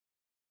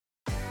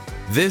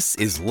This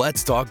is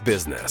Let's Talk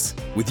Business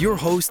with your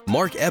host,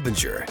 Mark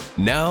Ebinger.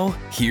 Now,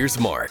 here's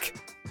Mark.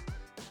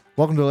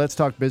 Welcome to Let's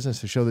Talk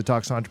Business, a show that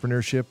talks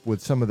entrepreneurship with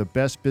some of the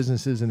best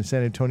businesses in the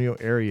San Antonio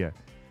area.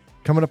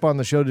 Coming up on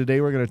the show today,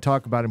 we're going to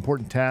talk about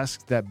important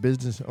tasks that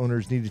business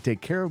owners need to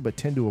take care of but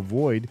tend to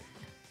avoid.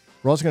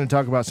 We're also going to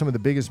talk about some of the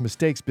biggest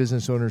mistakes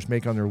business owners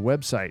make on their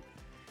website.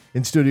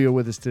 In studio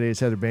with us today is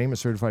Heather Boehm, a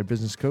certified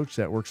business coach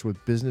that works with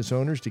business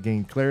owners to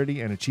gain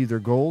clarity and achieve their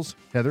goals.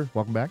 Heather,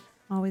 welcome back.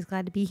 Always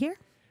glad to be here.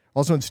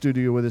 Also in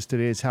studio with us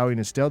today is Howie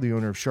Nestel, the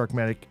owner of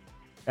Sharkmatic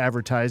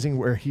Advertising,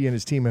 where he and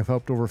his team have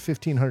helped over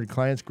 1,500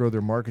 clients grow their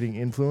marketing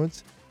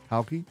influence.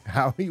 Howie,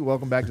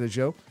 welcome back to the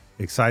show.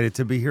 Excited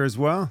to be here as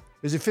well.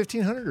 Is it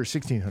 1,500 or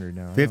 1,600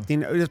 now?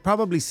 15. It's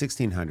probably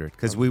 1,600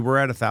 because we were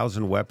at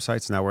 1,000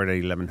 websites. Now we're at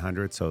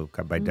 1,100. So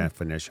by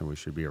definition, we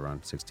should be around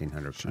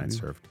 1,600 clients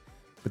served.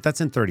 But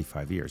that's in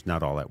 35 years,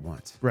 not all at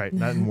once. Right,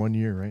 not in 1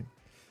 year, right?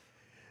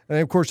 And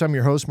of course, I'm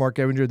your host, Mark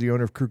Ebinger, the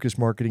owner of Krukus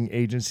Marketing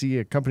Agency,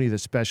 a company that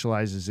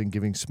specializes in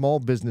giving small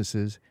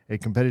businesses a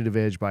competitive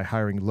edge by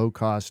hiring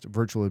low-cost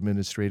virtual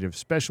administrative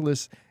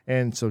specialists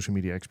and social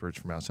media experts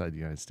from outside the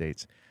United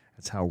States.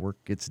 That's how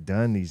work gets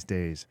done these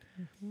days.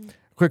 Mm-hmm.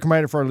 A quick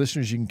reminder for our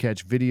listeners, you can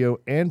catch video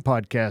and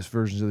podcast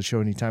versions of the show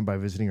anytime by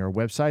visiting our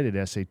website at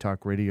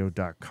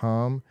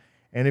satalkradio.com.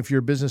 And if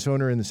you're a business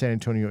owner in the San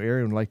Antonio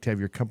area and would like to have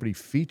your company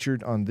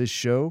featured on this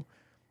show,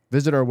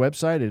 visit our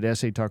website at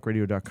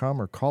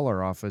satalkradio.com or call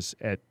our office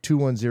at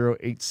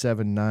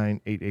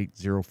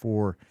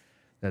 210-879-8804.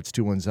 That's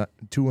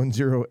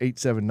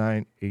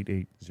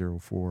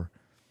 210-879-8804. All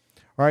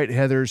right,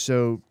 Heather,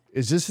 so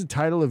is this the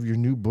title of your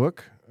new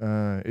book?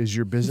 Is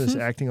your business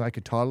acting like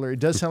a toddler? It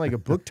does sound like a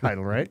book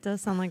title, right? It does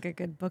sound like a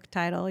good book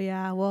title,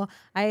 yeah. Well,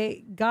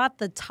 I got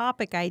the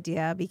topic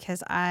idea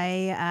because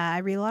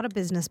I read a lot of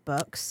business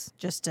books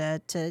just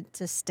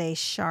to stay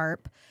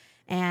sharp.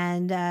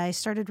 And I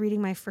started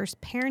reading my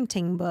first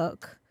parenting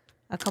book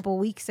a couple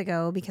weeks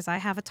ago because I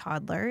have a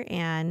toddler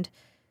and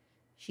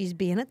she's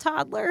being a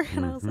toddler.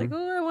 And I was like,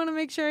 oh, I want to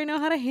make sure I know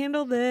how to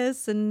handle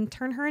this and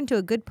turn her into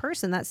a good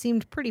person. That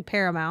seemed pretty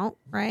paramount,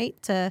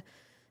 right? To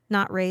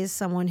not raise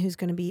someone who's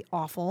going to be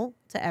awful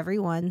to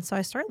everyone. So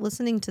I started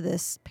listening to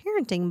this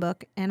parenting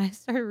book and I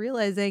started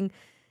realizing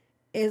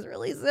it's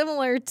really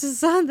similar to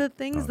some of the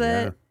things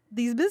that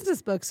these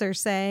business books are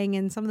saying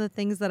and some of the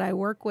things that I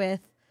work with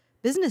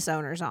business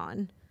owners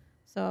on.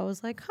 So I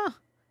was like,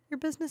 your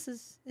business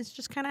is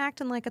just kind of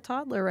acting like a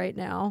toddler right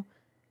now.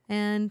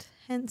 And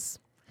hence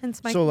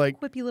my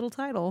quippy little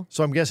title.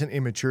 So I'm guessing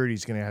immaturity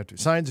is going to have to.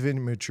 Signs of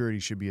immaturity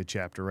should be a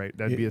chapter, right?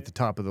 That'd be at the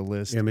top of the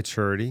list.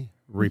 Immaturity,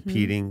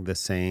 repeating the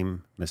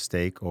same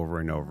mistake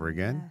over and over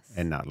again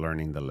and not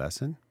learning the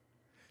lesson.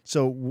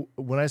 So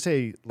when I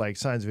say like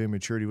signs of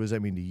immaturity, what does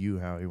that mean to you,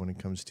 Howie, when it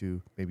comes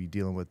to maybe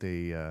dealing with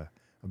a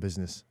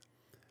business?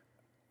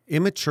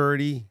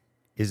 Immaturity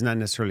is not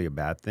necessarily a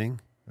bad thing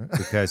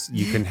because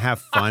you can have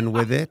fun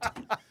with it,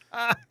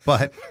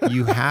 but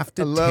you have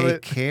to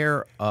take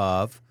care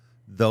of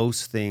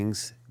those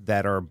things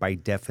that are by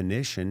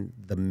definition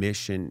the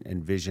mission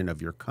and vision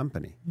of your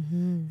company.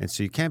 And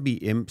so you can't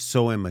be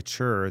so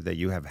immature that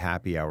you have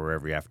happy hour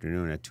every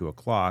afternoon at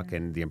 2:00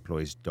 and the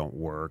employees don't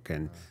work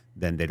and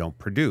then they don't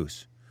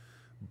produce.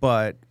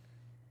 But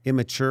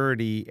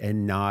immaturity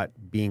and not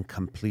being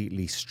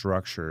completely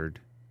structured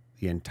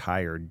the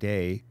entire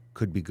day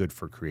could be good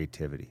for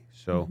creativity.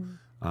 So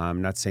I'm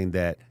not saying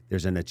that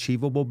there's an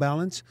achievable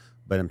balance,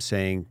 but I'm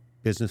saying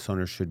business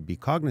owners should be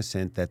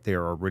cognizant that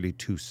there are really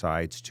two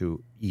sides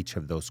to each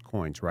of those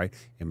coins, right?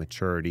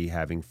 Immaturity,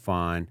 having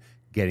fun,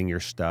 getting your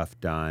stuff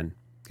done,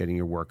 getting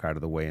your work out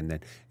of the way, and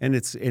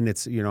it's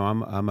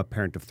I'm a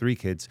parent of 3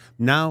 kids.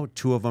 Now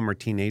 2 of them are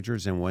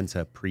teenagers and one's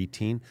a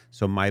preteen.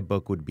 So my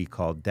book would be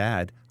called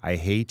Dad, I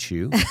Hate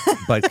You,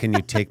 but can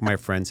you take my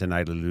friends and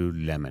I to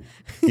Lululemon?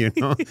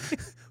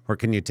 Or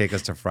can you take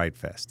us to Fright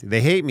Fest?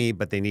 They hate me,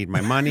 but they need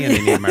my money and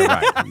they need my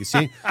ride. You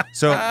see?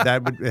 So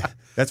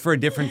that's for a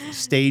different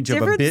stage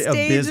of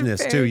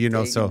business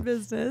too, So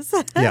business.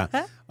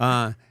 Yeah.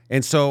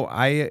 And so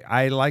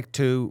I like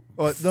to.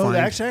 No,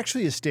 that's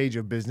actually a stage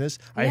of business.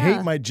 I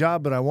hate my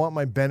job, but I want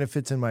my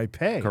benefits and my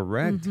pay.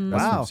 Correct.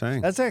 That's what I'm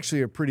saying. That's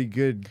actually a pretty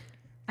good.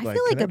 I feel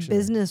like connection. A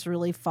business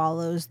really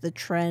follows the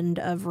trend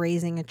of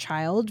raising a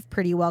child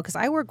pretty well because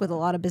I work with a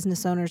lot of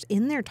business owners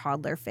in their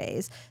toddler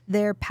phase.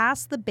 They're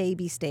past the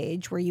baby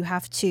stage where you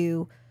have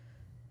to,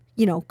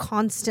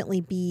 constantly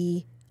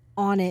be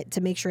on it to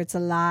make sure it's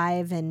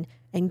alive and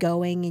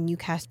going, and you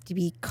have to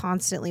be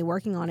constantly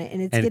working on it.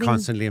 And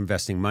constantly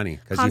investing money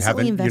because you're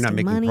not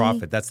making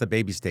profit. That's the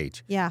baby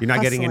stage. Yeah, you're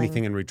not getting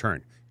anything in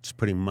return. Just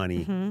putting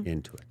money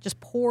into it. Just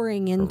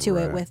pouring into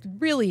it with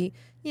really,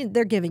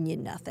 they're giving you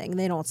nothing.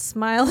 They don't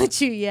smile at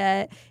you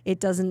yet. It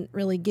doesn't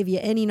really give you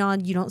any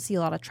nod. You don't see a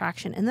lot of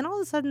traction. And then all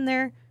of a sudden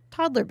they're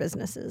toddler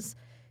businesses.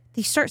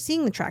 They start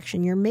seeing the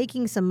traction. You're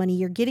making some money.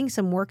 You're getting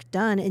some work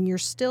done. And you're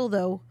still,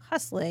 though,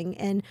 hustling.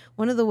 And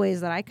one of the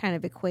ways that I kind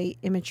of equate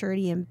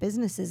immaturity in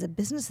business is a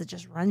business that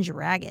just runs you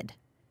ragged.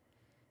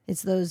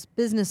 It's those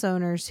business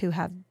owners who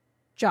have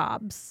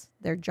jobs.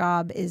 Their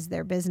job is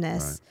their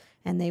business,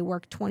 and they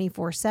work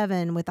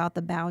 24/7 without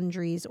the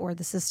boundaries or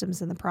the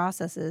systems and the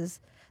processes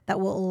that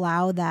will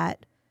allow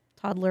that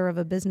toddler of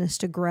a business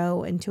to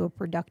grow into a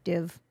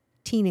productive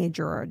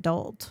teenager or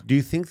adult. Do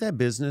you think that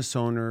business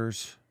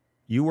owners,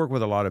 you work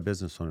with a lot of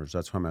business owners,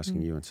 that's why I'm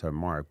asking you instead of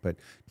Mark, but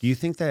do you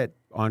think that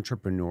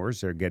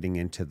entrepreneurs that are getting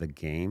into the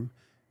game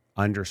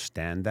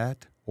understand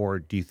that? Or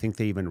do you think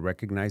they even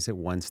recognize it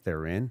once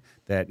they're in,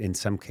 that in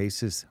some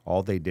cases,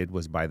 all they did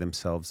was buy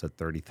themselves a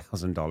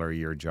 $30,000 a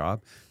year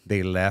job?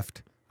 They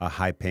left a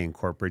high-paying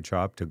corporate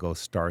job to go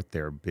start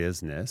their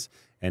business,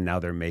 and now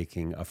they're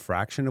making a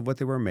fraction of what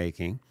they were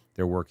making.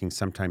 They're working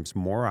sometimes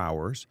more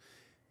hours.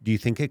 Do you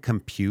think it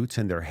computes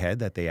in their head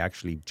that they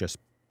actually just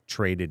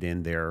traded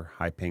in their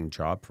high-paying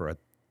job for a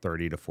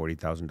 $30,000 to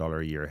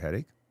 $40,000 a year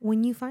headache?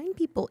 When you find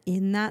people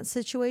in that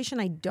situation,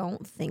 I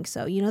don't think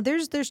so. You know,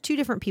 there's two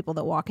different people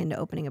that walk into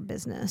opening a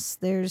business.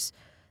 There's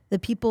the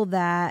people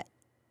that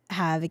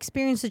have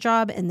experienced the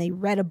job and they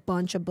read a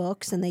bunch of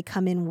books and they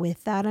come in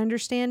with that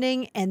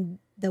understanding, and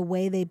the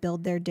way they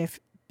build their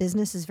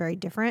business is very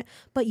different.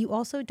 But you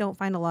also don't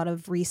find a lot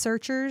of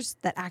researchers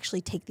that actually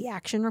take the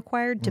action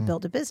required to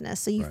build a business.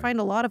 So you find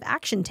a lot of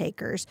action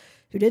takers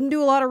who didn't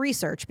do a lot of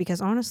research,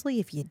 because honestly,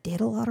 if you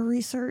did a lot of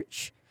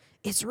research,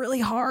 it's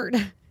really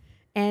hard.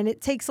 And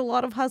it takes a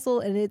lot of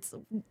hustle, and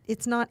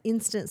it's not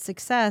instant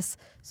success.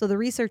 So the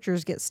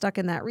researchers get stuck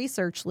in that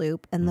research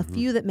loop, and the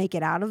few that make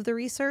it out of the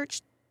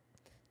research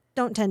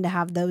don't tend to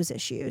have those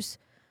issues.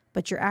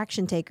 But your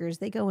action takers,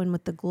 they go in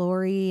with the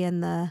glory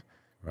and the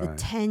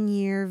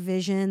 10-year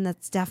vision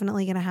that's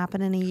definitely going to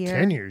happen in a year.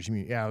 10 years? You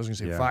mean, yeah, I was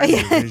going to say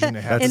 5-year vision.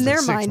 That happens in their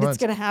 6 mind, months.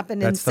 it's going to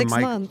happen in 6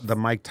 months. The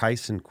Mike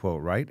Tyson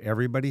quote, right?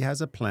 Everybody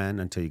has a plan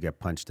until you get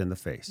punched in the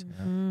face.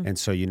 And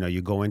so,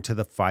 you go into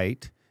the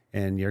fight,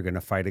 and you're going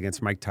to fight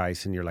against Mike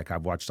Tyson. You're like,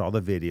 I've watched all the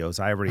videos.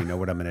 I already know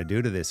what I'm going to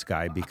do to this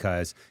guy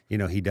because,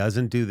 he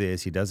doesn't do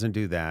this, he doesn't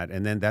do that.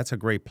 And then that's a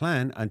great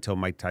plan until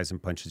Mike Tyson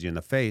punches you in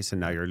the face, and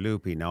now you're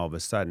loopy. Now all of a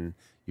sudden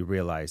you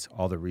realize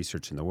all the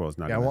research in the world is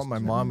not. Yeah, I want my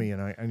mommy,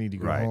 and I need to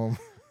go home.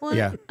 Well,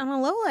 and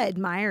although I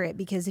admire it,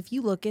 because if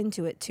you look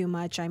into it too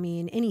much, I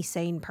mean, any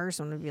sane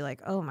person would be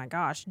like, oh my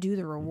gosh, do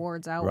the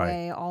rewards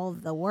outweigh all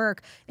of the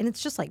work? And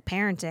it's just like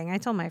parenting. I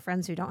tell my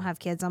friends who don't have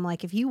kids, I'm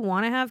like, if you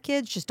want to have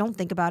kids, just don't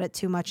think about it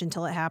too much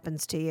until it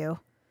happens to you.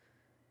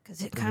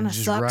 Because it kind of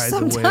sucks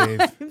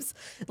sometimes.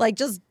 Like,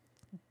 just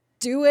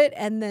do it,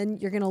 and then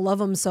you're going to love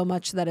them so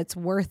much that it's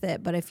worth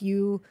it. But if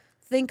you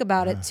think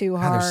about it too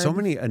hard. There's so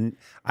many,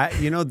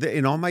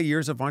 in all my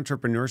years of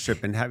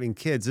entrepreneurship and having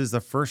kids, this is the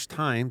first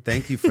time,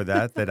 thank you for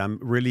that, that I'm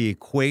really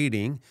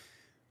equating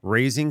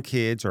raising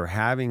kids or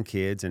having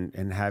kids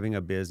and having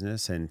a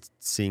business and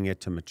seeing it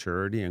to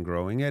maturity and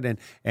growing it.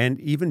 And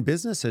even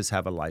businesses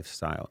have a life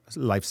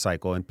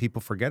cycle, and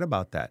people forget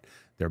about that.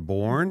 They're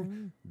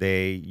born,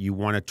 you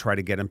want to try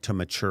to get them to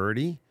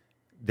maturity.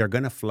 They're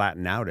going to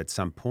flatten out at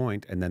some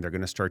point, and then they're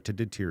going to start to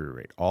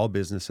deteriorate. All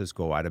businesses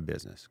go out of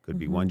business. Could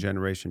be 1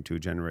 generation, 2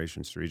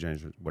 generations, 3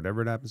 generations,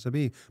 whatever it happens to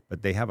be,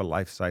 but they have a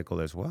life cycle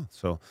as well.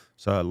 So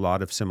a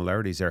lot of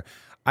similarities there.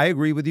 I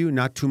agree with you,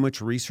 not too much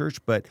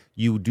research, but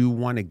you do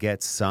want to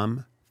get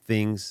some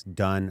things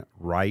done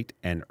right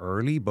and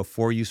early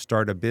before you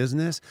start a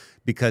business,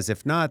 because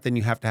if not, then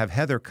you have to have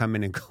Heather come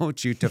in and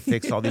coach you to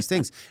fix all these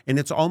things. And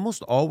it's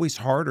almost always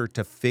harder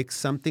to fix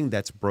something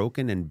that's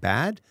broken and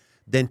bad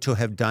than to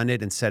have done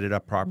it and set it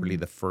up properly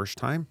the first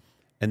time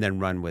and then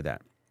run with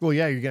that. Well,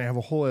 yeah, you're going to have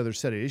a whole other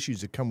set of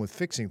issues that come with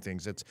fixing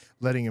things. That's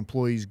letting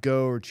employees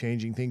go or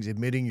changing things,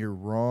 admitting you're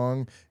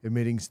wrong,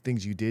 admitting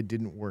things you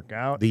didn't work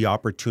out. The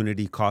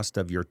opportunity cost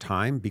of your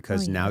time,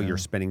 because now you're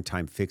spending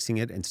time fixing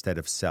it instead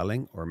of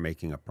selling or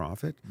making a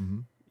profit.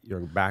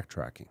 You're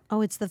backtracking.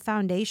 Oh, it's the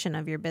foundation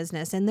of your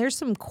business. And there's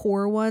some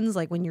core ones,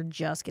 like when you're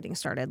just getting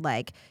started,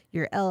 like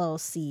your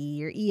LLC,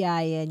 your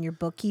EIN, your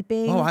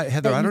bookkeeping. Oh,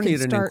 Heather, I don't need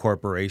an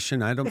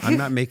incorporation. I'm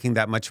not making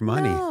that much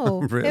money.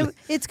 No, really.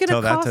 It's going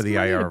to cost money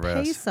to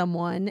pay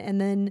someone, and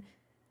then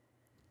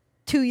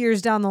 2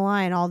 years down the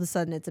line, all of a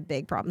sudden it's a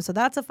big problem. So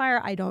that's a fire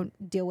I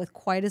don't deal with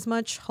quite as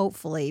much,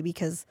 hopefully,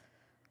 because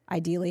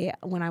ideally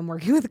when I'm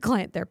working with a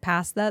client, they're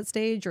past that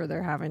stage or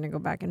they're having to go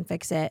back and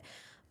fix it.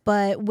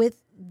 But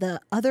with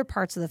the other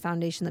parts of the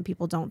foundation that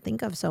people don't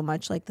think of so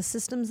much, like the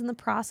systems and the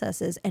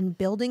processes, and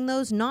building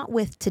those not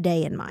with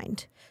today in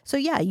mind. So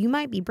yeah, you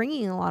might be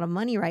bringing in a lot of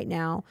money right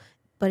now,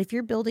 but if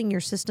you're building your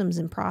systems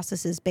and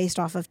processes based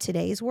off of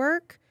today's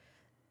work,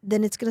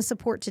 then it's going to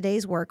support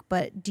today's work.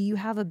 But do you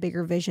have a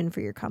bigger vision for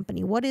your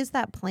company? What is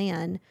that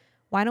plan?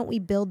 Why don't we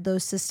build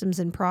those systems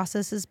and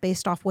processes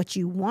based off what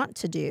you want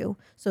to do,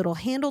 so it'll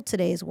handle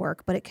today's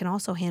work, but it can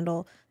also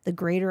handle the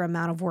greater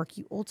amount of work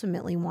you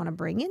ultimately want to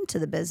bring into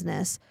the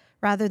business,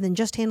 rather than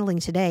just handling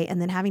today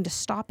and then having to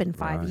stop in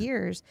 5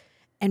 years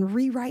and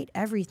rewrite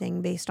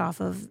everything based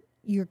off of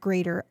your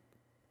greater,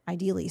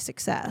 ideally,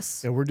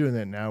 success. Yeah, we're doing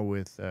that now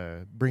with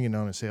bringing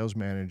on a sales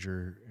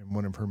manager, and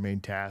one of her main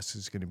tasks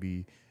is going to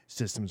be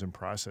systems and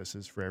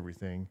processes for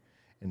everything.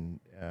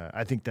 And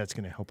I think that's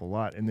going to help a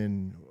lot. And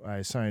then I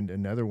assigned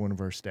another one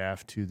of our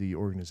staff to the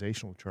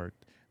organizational chart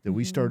that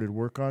we started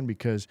work on,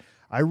 because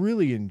I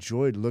really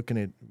enjoyed looking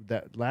at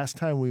that last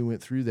time we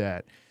went through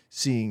that,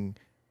 seeing,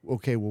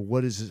 okay, well,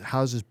 what is this,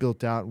 how's this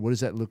built out? What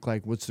does that look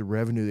like? What's the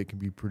revenue that can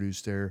be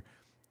produced there?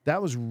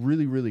 That was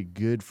really, really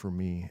good for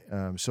me.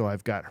 So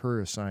I've got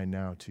her assigned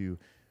now to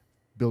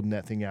building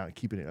that thing out and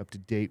keeping it up to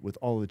date with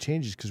all the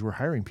changes, because we're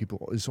hiring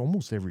people. It's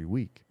almost every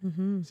week.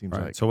 Seems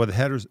like. So what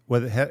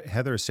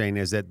Heather is saying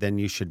is that then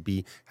you should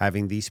be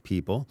having these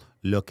people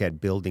look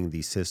at building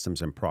these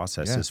systems and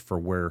processes for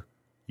where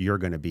you're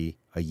going to be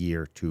a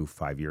year to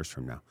 5 years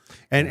from now.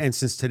 And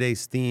since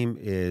today's theme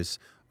is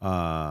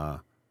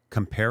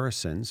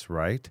comparisons,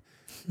 right?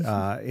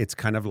 It's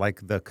kind of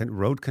like the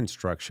road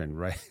construction,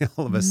 right?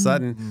 All of a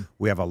sudden,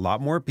 we have a lot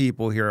more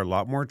people here, a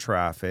lot more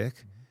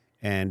traffic.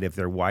 And if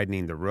they're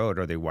widening the road,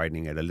 are they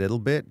widening it a little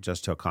bit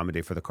just to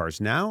accommodate for the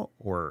cars now,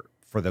 or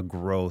for the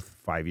growth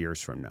 5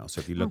 years from now?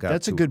 So if you look at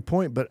that's a good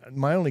point. But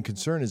my only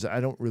concern is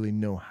I don't really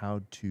know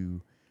how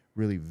to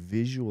really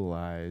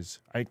visualize.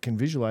 I can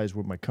visualize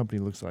what my company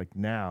looks like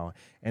now,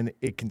 and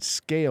it can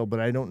scale, but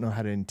I don't know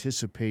how to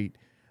anticipate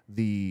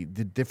the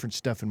different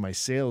stuff in my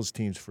sales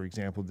teams, for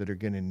example, that are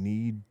going to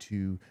need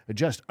to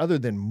adjust. Other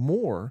than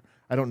more,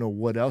 I don't know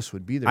what else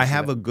would be there. I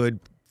have a good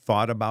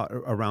thought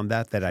around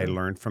that I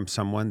learned from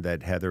someone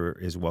that Heather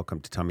is welcome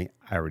to tell me.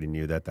 I already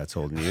knew that. That's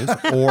old news.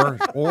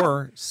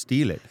 or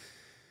steal it.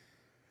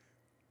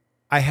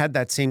 I had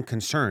that same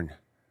concern.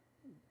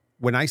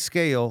 When I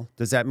scale,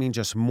 does that mean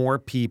just more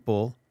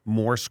people,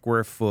 more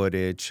square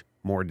footage,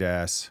 more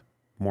desks,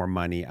 more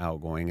money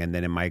outgoing? And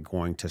then am I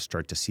going to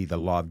start to see the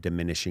law of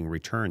diminishing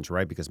returns,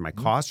 right? Because my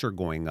costs are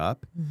going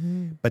up,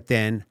 but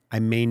then I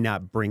may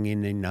not bring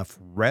in enough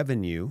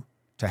revenue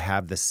to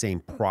have the same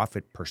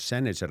profit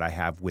percentage that I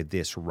have with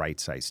this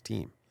right-sized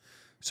team.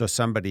 So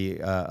somebody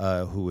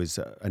who is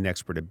an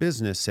expert at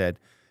business said,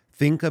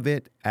 think of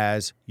it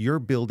as you're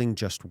building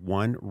just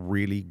one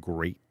really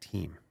great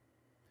team.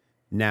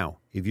 Now,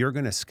 if you're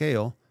going to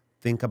scale,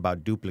 think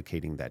about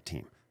duplicating that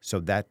team. So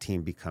that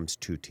team becomes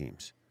 2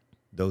 teams.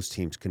 Those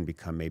teams can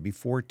become maybe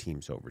 4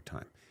 teams over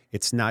time.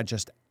 It's not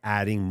just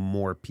adding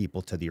more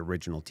people to the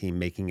original team,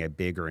 making it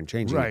bigger and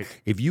changing it.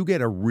 If you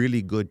get a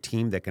really good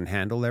team that can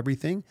handle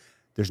everything,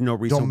 there's no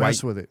reason Don't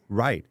mess with it.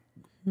 Right.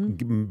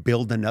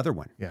 Build another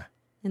one. Yeah.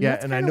 And yeah,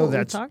 that's and I kinda know what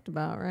that's we talked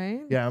about,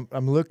 right? Yeah,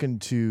 I'm looking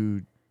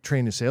to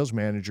train a sales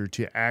manager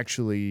to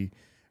actually,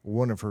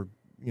 one of her,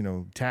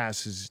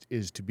 tasks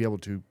is to be able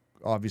to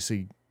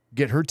obviously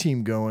get her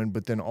team going,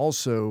 but then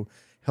also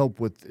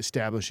help with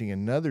establishing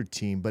another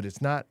team. But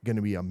it's not going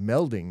to be a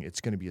melding;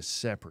 it's going to be a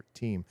separate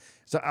team.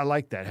 So I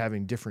like that,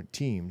 having different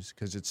teams,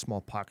 because it's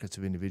small pockets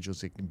of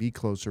individuals that can be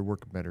closer,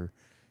 work better.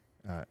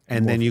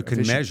 And then you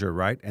can measure,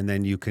 right? And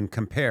then you can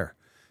compare.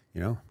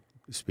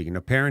 Speaking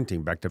of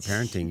parenting, back to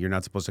parenting, you're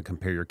not supposed to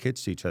compare your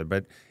kids to each other,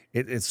 but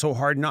it's so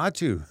hard not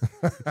to.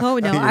 Oh,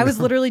 no. I was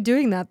literally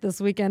doing that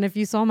this weekend. If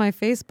you saw my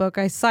Facebook,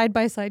 I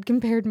side-by-side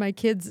compared my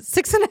kids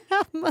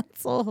 6.5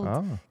 months old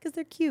because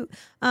they're cute.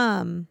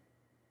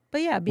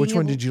 But yeah, which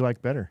one did you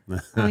like better?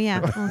 Oh, yeah.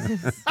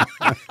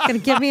 Going to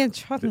get me in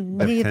trouble.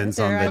 Depends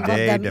on the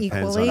day,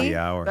 depends on the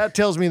hour. That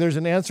tells me there's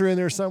an answer in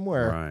there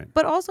somewhere. Right.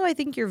 But also, I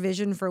think your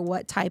vision for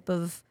what type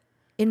of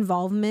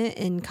involvement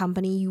in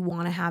company you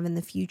want to have in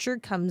the future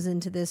comes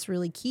into this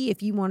really key.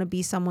 If you want to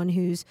be someone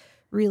who's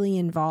really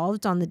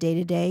involved on the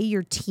day-to-day,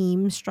 your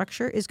team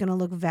structure is going to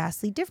look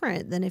vastly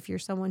different than if you're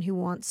someone who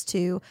wants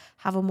to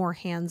have a more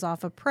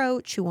hands-off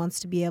approach, who wants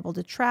to be able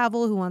to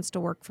travel, who wants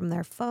to work from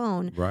their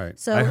phone. Right.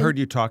 So I heard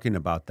you talking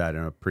about that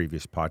in a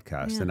previous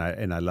podcast,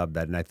 and I love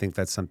that. And I think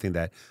that's something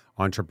that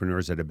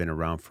entrepreneurs that have been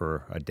around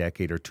for a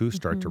decade or two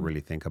start to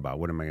really think about.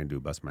 What am I going to do?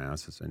 Bust my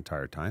ass this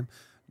entire time?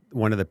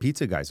 One of the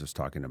pizza guys was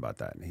talking about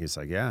that. And he's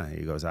like, yeah.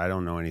 He goes, I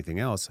don't know anything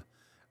else.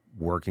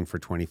 Working for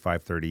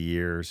 25, 30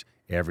 years,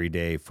 every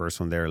day, first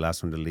one there,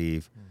 last one to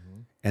leave.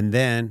 And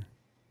then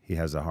he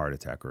has a heart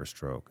attack or a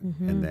stroke.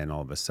 And then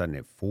all of a sudden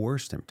it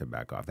forced him to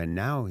back off. And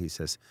now he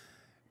says,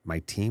 my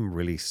team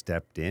really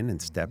stepped in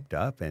and stepped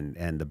up,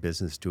 and the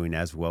business doing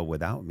as well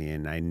without me.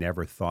 And I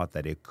never thought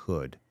that it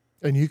could.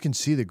 And you can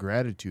see the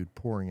gratitude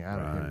pouring out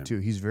of him, too.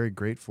 He's very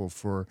grateful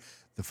for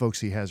the folks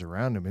he has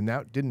around him. And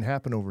that didn't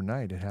happen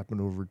overnight. It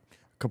happened over a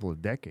couple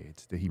of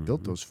decades that he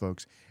built those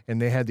folks.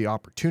 And they had the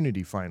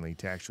opportunity finally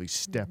to actually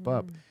step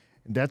up.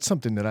 And that's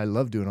something that I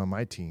love doing on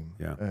my team,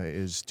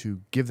 is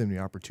to give them the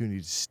opportunity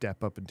to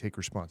step up and take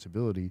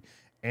responsibility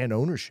and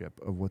ownership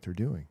of what they're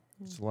doing.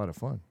 It's a lot of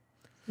fun.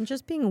 And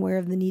just being aware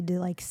of the need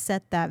to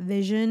set that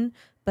vision,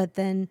 but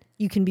then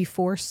you can be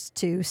forced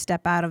to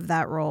step out of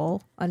that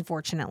role,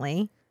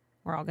 unfortunately.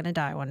 We're all going to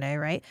die one day,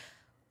 right?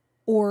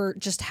 Or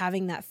just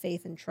having that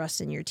faith and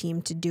trust in your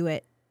team to do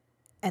it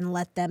and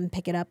let them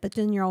pick it up. But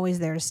then you're always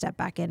there to step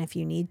back in if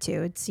you need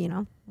to. It's,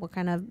 what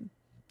kind of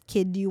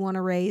kid do you want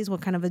to raise?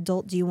 What kind of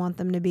adult do you want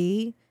them to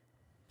be?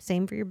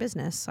 Same for your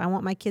business. I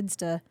want my kids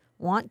to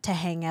want to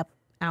hang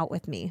out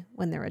with me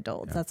when they're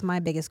adults. Yeah. That's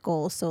my biggest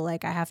goal. So I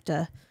have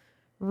to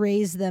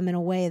raise them in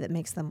a way that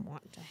makes them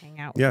want to hang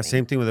out with me. Yeah,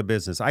 same thing with a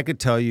business. I could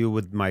tell you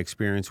with my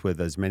experience with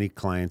as many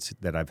clients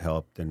that I've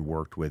helped and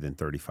worked with in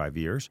 35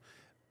 years,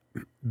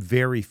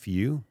 very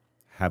few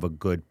have a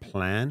good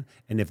plan.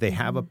 And if they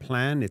have a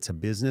plan, it's a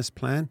business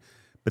plan,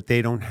 but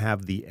they don't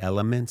have the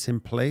elements in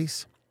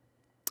place.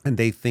 And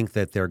they think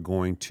that they're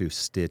going to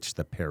stitch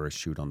the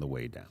parachute on the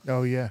way down.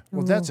 Oh, yeah.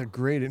 Well, that's a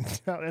great,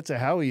 that's a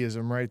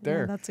Howieism right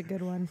there. Yeah, that's a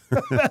good one.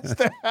 That's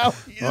the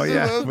Howieism Oh,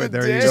 yeah. of the But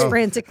there day. you Just go.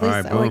 frantically All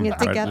right, sewing boom. it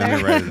together. Let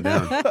me write it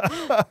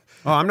down.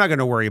 Oh, I'm not going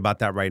to worry about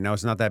that right now.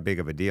 It's not that big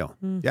of a deal.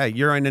 Yeah,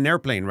 you're in an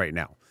airplane right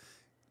now.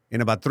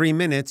 In about 3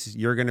 minutes,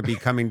 you're going to be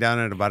coming down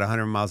at about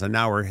 100 miles an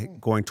hour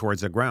going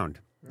towards the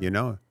ground. You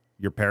know,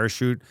 your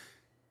parachute,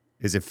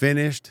 is it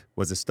finished?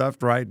 Was it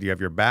stuffed right? Do you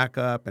have your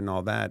backup and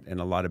all that? And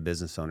a lot of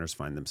business owners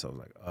find themselves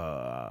like,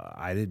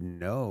 I didn't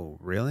know.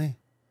 Really?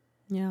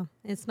 Yeah,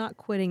 it's not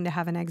quitting to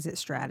have an exit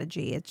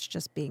strategy. It's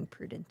just being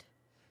prudent.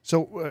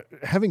 So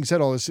having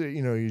said all this,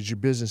 is your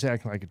business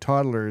acting like a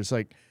toddler? It's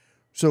like,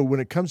 so when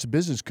it comes to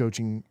business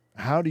coaching,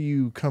 how do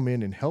you come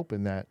in and help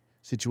in that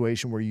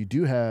situation where you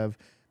do have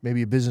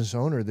maybe a business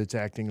owner that's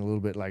acting a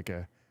little bit like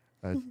a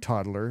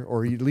toddler,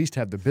 or you at least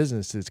have the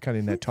business that's kind of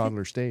in that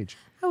toddler stage?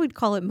 I would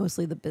call it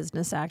mostly the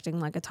business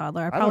acting like a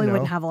toddler. I don't probably know.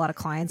 wouldn't have a lot of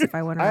clients if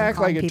I went I around act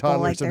calling like a people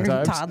toddler like they're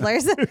sometimes.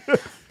 toddlers.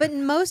 But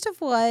most of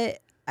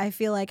what I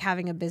feel like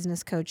having a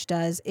business coach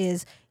does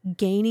is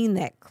gaining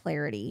that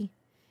clarity.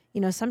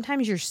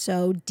 Sometimes you're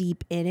so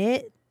deep in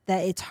it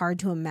that it's hard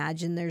to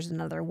imagine there's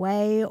another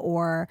way,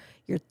 or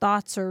your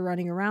thoughts are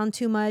running around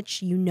too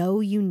much. You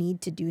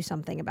need to do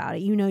something about it.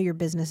 Your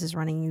business is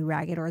running you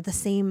ragged, or the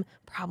same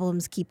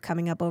problems keep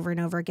coming up over and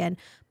over again,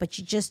 but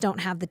you just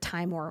don't have the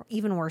time, or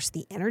even worse,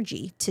 the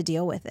energy to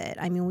deal with it.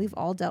 I mean, we've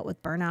all dealt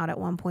with burnout at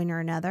one point or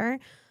another.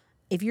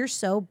 If you're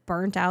so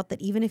burnt out that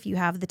even if you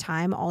have the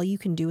time, all you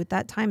can do at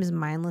that time is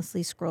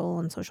mindlessly scroll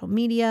on social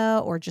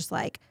media or just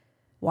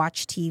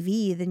watch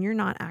TV, then you're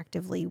not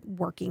actively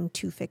working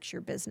to fix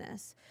your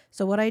business.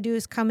 So what I do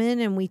is come in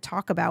and we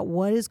talk about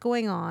what is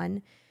going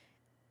on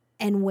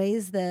and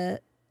ways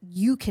that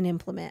you can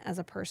implement as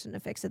a person to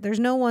fix it. There's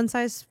no one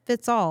size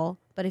fits all,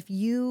 but if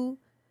you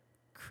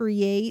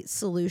create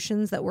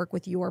solutions that work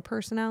with your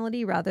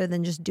personality rather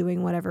than just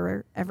doing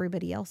whatever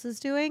everybody else is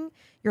doing,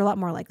 you're a lot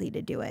more likely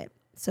to do it.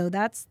 So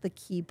that's the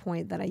key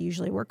point that I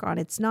usually work on.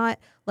 It's not,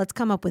 let's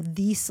come up with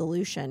the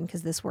solution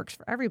because this works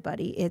for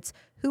everybody. It's,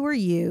 who are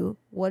you?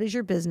 What is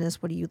your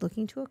business? What are you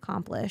looking to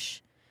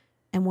accomplish?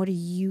 And what are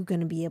you going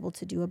to be able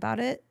to do about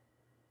it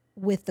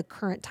with the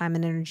current time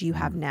and energy you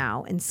have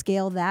now, and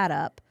scale that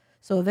up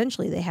so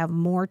eventually they have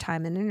more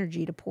time and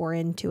energy to pour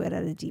into it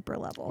at a deeper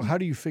level. Well, how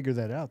do you figure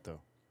that out,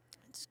 though?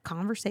 It's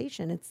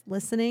conversation. It's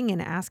listening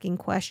and asking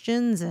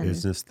questions and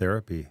Business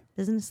therapy.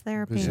 business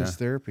therapy. Business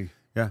therapy.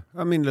 Yeah.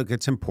 I mean, look,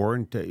 it's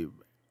important.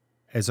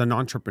 As an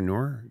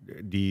entrepreneur,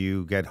 do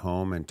you get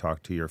home and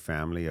talk to your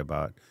family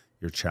about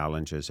your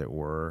challenges at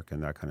work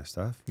and that kind of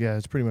stuff? Yeah,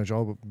 it's pretty much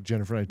all what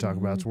Jennifer and I talk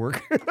about is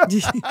work.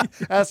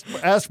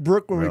 ask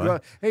Brooke when we go,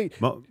 hey,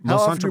 how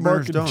most often do Mark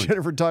entrepreneurs and don't.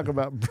 Jennifer talk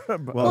about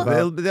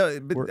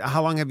But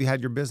how long have you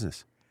had your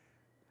business?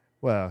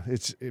 Well,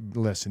 it's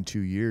less than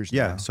 2 years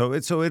Yeah, now.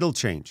 so it'll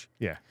change.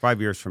 Yeah.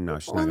 5 years from now,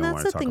 she's Well, not and going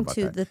to that's want to the talk thing, about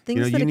too. that. The things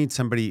that you it- need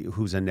somebody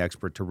who's an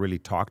expert to really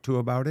talk to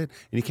about it,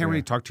 and you can't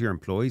really talk to your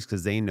employees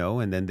because they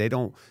know, and then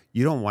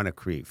you don't want to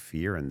create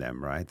fear in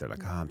them, right? They're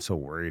like, I'm so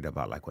worried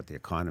about what the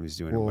economy's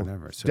doing or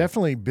whatever. So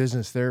Definitely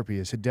business therapy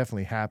has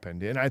definitely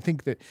happened. And I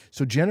think that,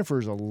 so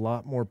Jennifer's a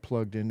lot more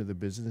plugged into the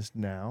business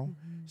now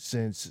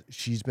since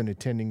she's been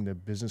attending the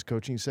business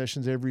coaching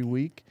sessions every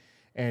week.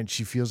 And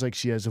she feels like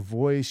she has a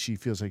voice. She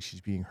feels like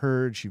she's being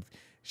heard. She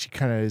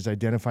kind of is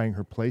identifying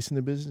her place in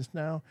the business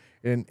now.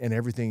 And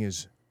everything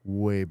is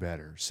way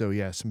better. So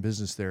yeah, some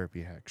business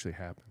therapy actually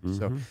happens.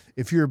 So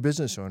if you're a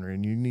business owner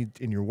and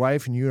and your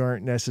wife and you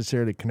aren't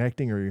necessarily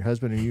connecting, or your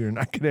husband and you are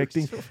not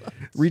connecting,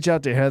 reach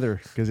out to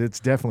Heather because it's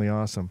definitely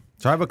awesome.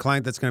 So I have a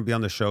client that's going to be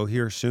on the show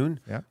here soon.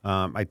 Yeah.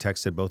 I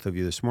texted both of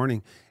you this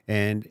morning,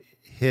 and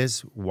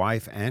his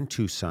wife and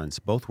 2 sons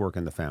both work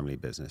in the family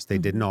business. They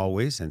didn't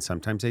always, and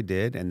sometimes they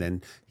did. And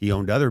then he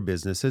owned other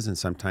businesses, and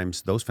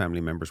sometimes those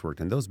family members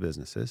worked in those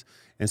businesses.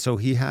 And so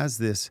he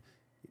has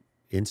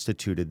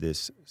instituted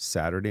this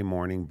Saturday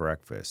morning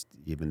breakfast,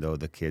 even though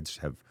the kids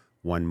have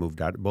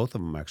moved out. Both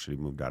of them actually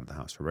moved out of the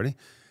house already.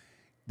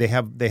 They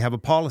have a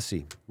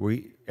policy where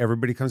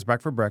everybody comes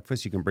back for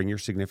breakfast. You can bring your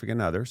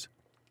significant others.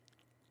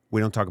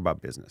 We don't talk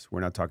about business.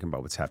 We're not talking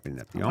about what's happening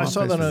at the I office.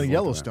 saw that or on what-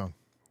 Yellowstone.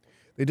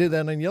 They did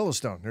that on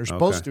Yellowstone. They're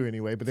supposed to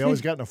anyway, but they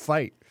always got in a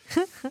fight.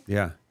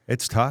 Yeah.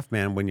 It's tough,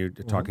 man, when you're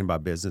talking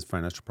about business,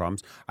 financial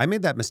problems. I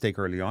made that mistake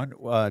early on.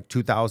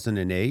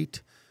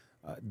 2008,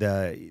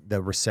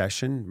 the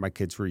recession, my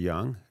kids were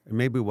young.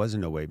 Maybe it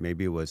wasn't 08.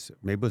 Maybe it was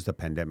the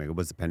pandemic. It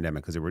was the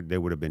pandemic because they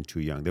would have been too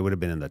young. They would have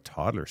been in the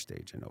toddler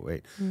stage in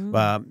 08.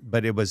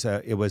 But it was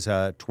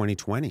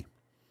 2020.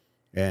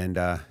 And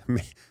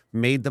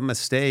made the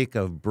mistake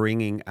of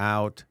bringing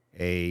out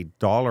a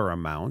dollar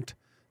amount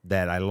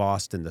that I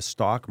lost in the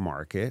stock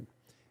market,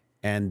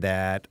 and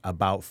that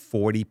about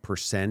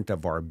 40%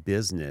 of our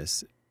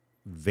business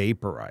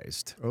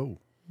vaporized. Oh.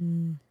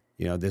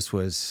 This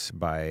was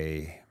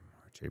by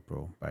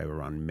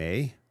around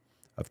May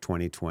of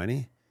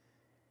 2020.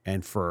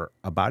 And for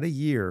about a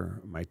year,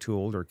 my 2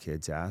 older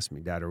kids asked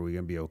me, Dad, are we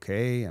going to be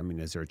okay? I mean,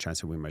 is there a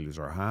chance that we might lose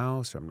our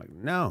house? I'm like,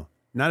 no,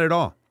 not at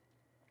all.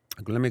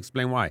 I go, let me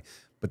explain why.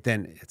 But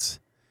then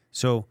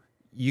so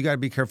you got to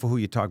be careful who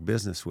you talk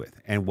business with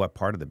and what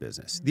part of the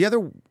business. The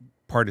other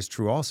part is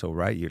true also,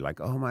 right? You're like,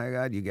 oh my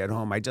God, you get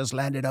home, I just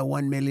landed a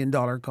 $1 million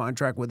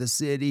contract with a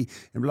city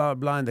and blah,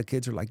 blah. And the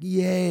kids are like,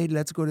 yay,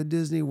 let's go to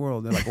Disney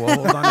World. They're like, well,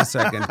 hold on a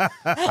second.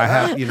 I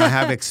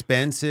have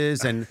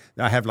expenses and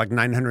I have like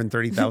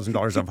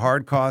 $930,000 of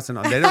hard costs. And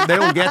they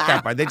don't get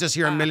that part. They just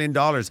hear $1 million.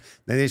 Then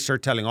they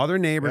start telling all their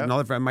neighbors and all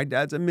their friends, my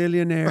dad's a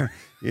millionaire.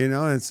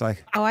 It's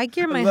like. Oh, I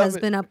gear my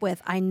husband up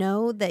with, I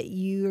know that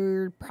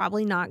you're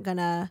probably not going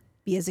to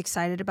be as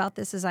excited about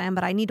this as I am,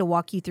 but I need to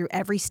walk you through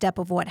every step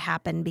of what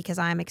happened because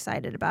I'm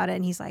excited about it.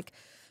 And he's like,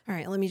 all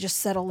right, let me just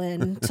settle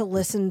in to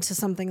listen to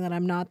something that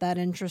I'm not that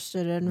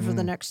interested in for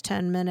the next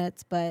 10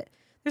 minutes. But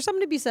there's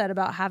something to be said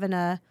about having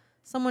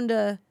someone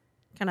to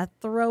kind of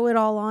throw it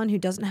all on who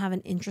doesn't have an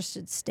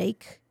interested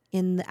stake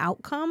in the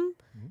outcome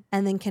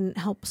and then can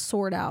help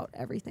sort out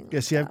everything.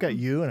 Yeah, see, I've got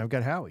you and I've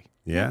got Howie.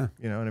 Yeah.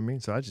 You know what I mean?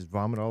 So I just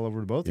vomit all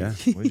over both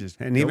of Yeah. you.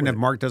 And even if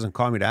Mark doesn't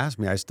call me to ask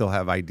me, I still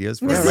have ideas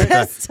for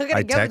Yeah, him. still gotta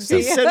I give it text to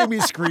him. you. He's sending me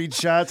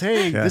screenshots.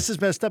 Hey, this is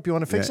messed up. You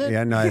want to fix it?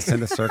 Yeah, no, I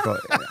send a circle.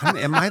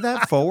 Am I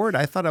that forward?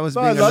 I thought I was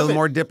No, being I a love little it.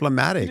 more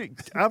diplomatic.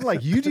 I'm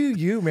like, you do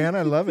you, man.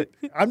 I love it.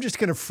 I'm just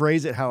going to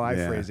phrase it how I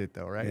Yeah. phrase it,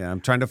 though, right? Yeah,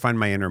 I'm trying to find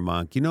my inner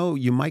monk.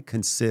 You might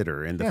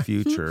consider in the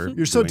future.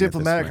 You're so doing it this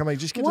diplomatic. way. I'm like,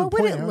 just get to What the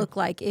would point. it Howie. look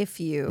like if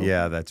you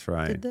Yeah, that's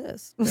right. did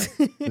this?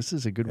 This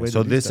is a good way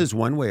So to do this stuff. is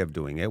one way of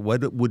doing it.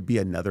 What would be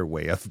another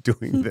way of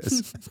doing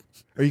this?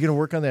 Are you going to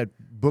work on that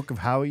book of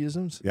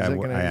Howieisms? Yeah,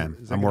 I am.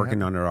 I'm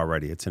working on it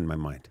already. It's in my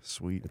mind.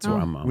 Sweet. It's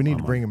what I'm We need I'm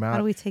to bring him How out.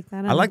 do we take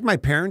that I out? like my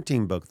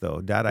parenting book, though.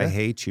 Dad, I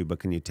hate you, but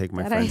can you take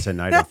my Dad, friends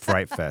tonight at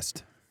Fright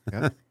Fest?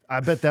 Yeah. I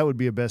bet that would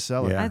be a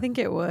bestseller. Yeah. I think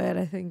it would.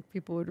 I think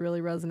people would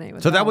really resonate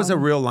with So that that was a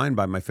one. real line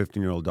by my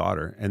 15-year-old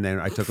daughter, and then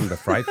I took him to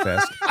Fright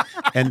Fest,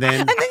 and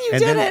then you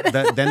did it.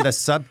 Then the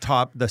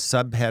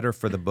subheader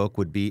for the book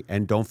would be,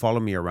 "And don't follow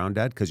me around,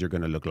 Dad, because you're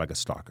going to look like a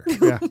stalker."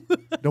 Yeah.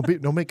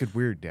 Don't make it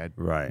weird, Dad.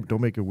 Right.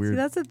 Don't make it See, weird.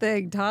 that's the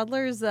thing.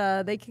 Toddlers,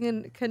 they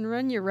can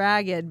run you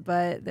ragged,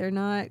 but they're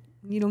not.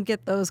 You don't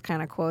get those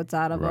kind of quotes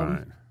out of Right.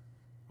 them.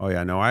 Oh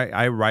yeah, no,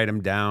 I write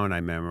them down. I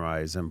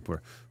memorize them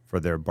for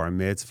their bar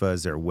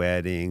mitzvahs, their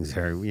weddings.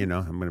 I'm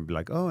going to be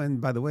like, oh,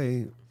 and by the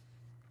way,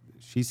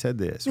 she said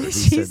this. Or he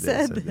She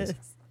said said this.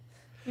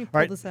 Let me pull All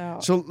right. this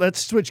out. So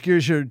let's switch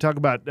gears here to talk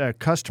about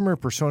customer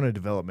persona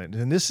development.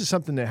 And this is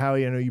something that,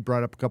 Howie, I know you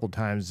brought up a couple of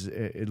times,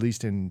 at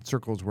least in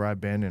circles where I've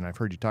been, and I've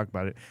heard you talk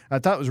about it. I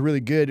thought it was really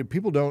good.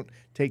 People don't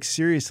take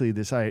seriously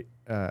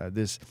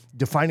this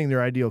defining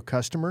their ideal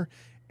customer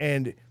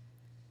and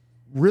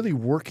really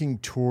working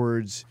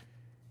towards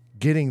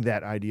getting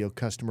that ideal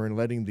customer and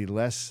letting the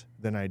less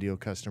than ideal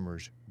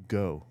customers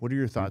go. What are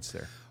your thoughts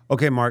there?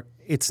 Okay, Mark,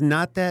 it's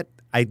not that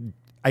I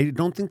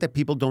don't think that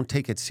people don't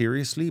take it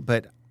seriously,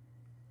 but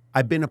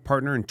I've been a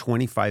partner in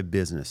 25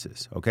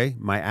 businesses, okay?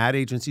 My ad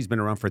agency's been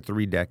around for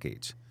 3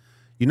 decades.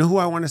 You know who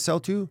I want to sell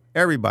to?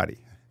 Everybody.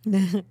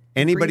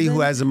 Anybody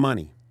who has the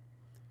money.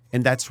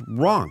 And that's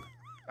wrong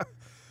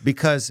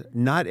because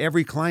not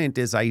every client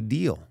is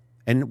ideal.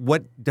 And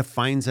what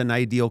defines an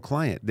ideal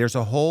client? There's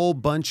a whole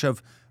bunch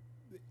of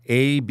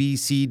A, B,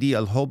 C, D,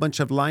 a whole bunch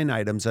of line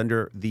items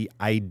under the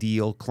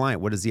ideal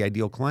client. What does the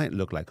ideal client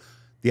look like?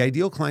 The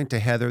ideal client to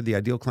Heather, the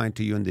ideal client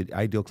to you, and the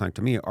ideal client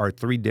to me are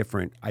 3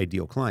 different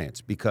ideal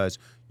clients because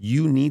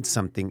you need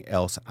something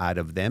else out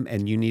of them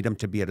and you need them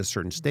to be at a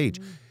certain stage.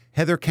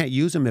 Heather can't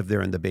use them if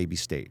they're in the baby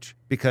stage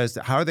because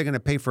how are they going to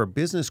pay for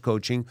business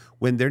coaching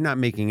when they're not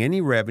making any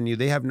revenue?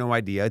 They have no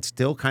idea. It's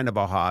still kind of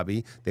a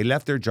hobby. They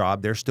left their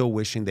job. They're still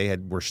wishing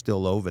were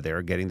still over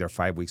there getting their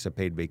 5 weeks of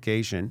paid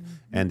vacation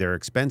and their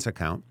expense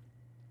account.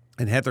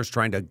 And Heather's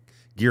trying to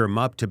gear them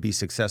up to be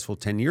successful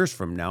 10 years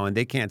from now, and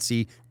they can't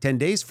see 10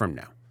 days from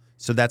now.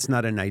 So that's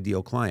not an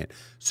ideal client.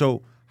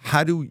 So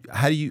how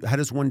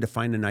does one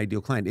define an ideal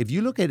client? If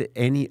you look at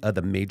any of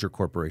the major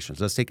corporations,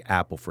 let's take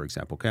Apple, for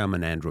example. Okay, I'm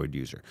an Android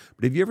user.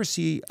 But if you ever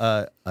see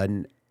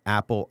an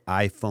Apple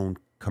iPhone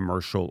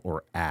commercial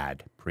or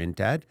ad, print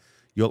ad,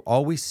 you'll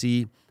always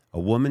see a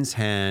woman's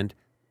hand,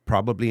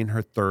 probably in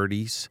her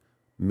 30s,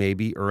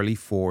 maybe early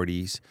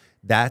 40s.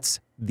 That's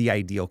the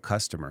ideal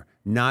customer,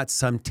 not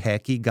some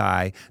techie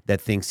guy that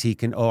thinks he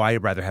can,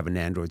 I'd rather have an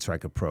Android so I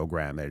could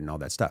program it and all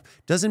that stuff.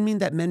 Doesn't mean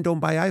that men don't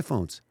buy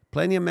iPhones.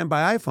 Plenty of men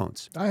buy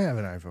iPhones. I have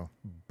an iPhone.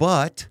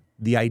 But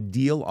the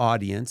ideal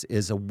audience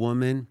is a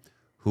woman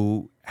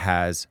who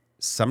has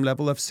some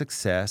level of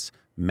success,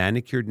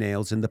 manicured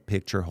nails in the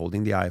picture,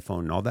 holding the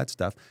iPhone and all that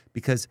stuff,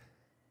 because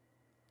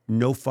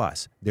no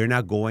fuss. They're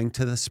not going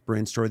to the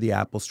Sprint store, the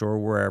Apple store, or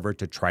wherever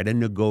to try to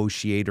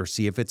negotiate or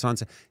see if it's on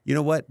sale. You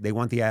know what? They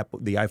want the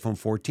iPhone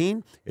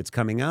 14. It's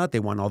coming out.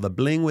 They want all the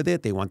bling with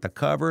it. They want the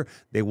cover.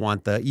 They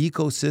want the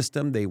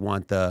ecosystem. They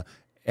want the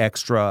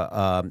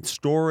extra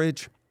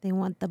storage. They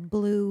want the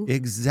blue.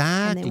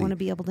 Exactly. And they want to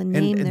be able to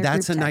name their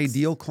that's group an text.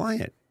 ideal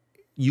client.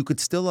 You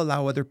could still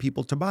allow other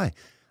people to buy.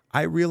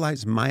 I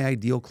realize my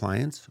ideal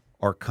clients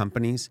are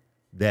companies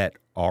that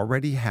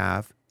already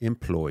have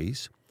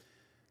employees.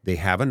 They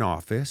have an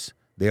office.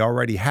 They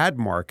already had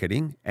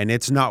marketing, and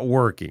it's not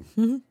working.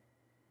 Mm-hmm.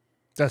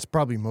 That's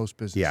probably most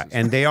businesses. Yeah,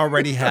 and they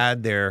already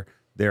had their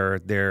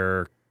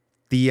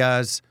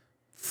tia's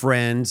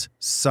friend's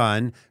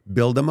son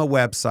build them a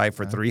website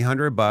for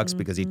 $300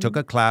 because he took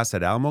a class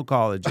at Alamo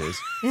Colleges.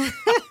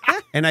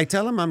 And I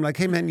tell him, I'm like,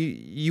 hey, man,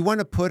 you want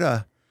to put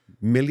 $1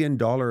 million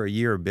a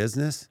year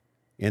business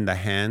in the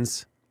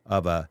hands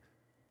of a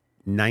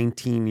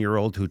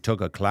 19-year-old who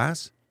took a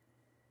class?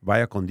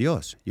 Vaya con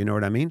Dios. You know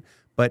what I mean?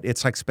 But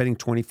it's like spending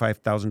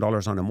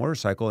 $25,000 on a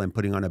motorcycle and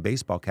putting on a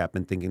baseball cap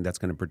and thinking that's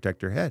going to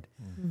protect your head.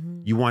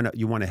 Mm-hmm.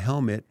 You want a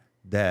helmet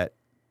that,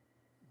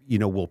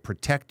 will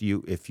protect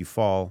you if you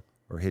fall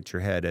or hit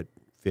your head at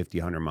 50,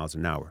 100 miles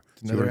an hour.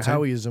 It's another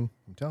Howieism,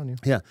 I'm telling you.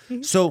 Yeah.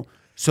 So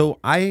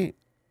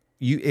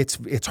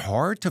it's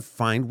hard to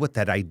find what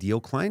that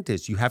ideal client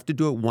is. You have to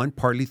do it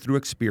partly through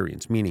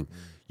experience, meaning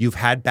you've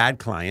had bad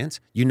clients.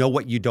 You know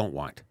what you don't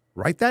want.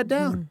 Write that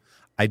down. Mm-hmm.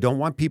 I don't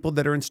want people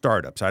that are in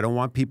startups. I don't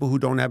want people who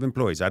don't have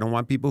employees. I don't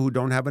want people who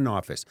don't have an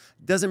office.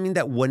 Doesn't mean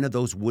that one of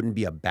those wouldn't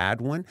be a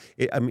bad one.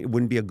 It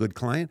wouldn't be a good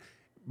client.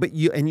 But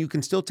you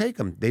can still take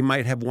them. They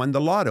might have won the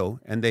lotto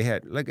and they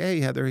had like, hey,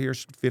 Heather,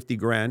 here's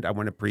 $50,000. I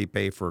want to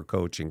prepay for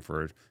coaching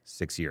for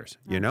 6 years.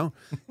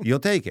 You'll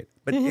take it.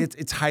 But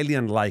it's highly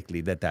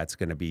unlikely that that's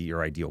going to be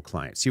your ideal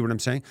client. See what I'm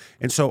saying?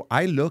 And so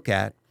I look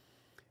at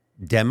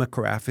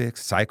demographics,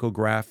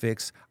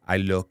 psychographics. I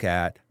look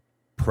at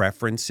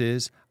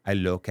preferences. I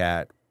look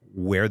at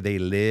where they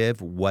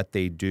live, what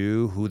they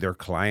do, who their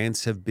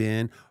clients have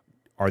been.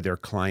 Are their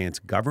clients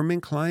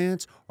government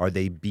clients? Are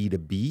they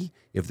B2B?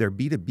 If they're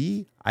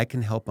B2B, I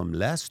can help them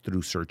less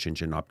through search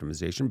engine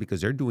optimization because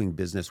they're doing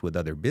business with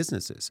other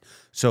businesses.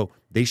 So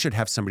they should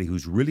have somebody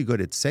who's really good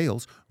at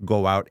sales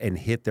go out and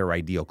hit their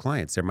ideal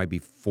clients. There might be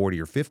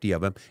 40 or 50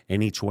 of them,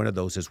 and each one of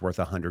those is worth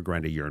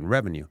 $100,000 a year in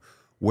revenue.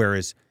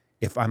 Whereas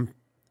if I'm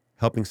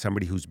helping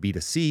somebody who's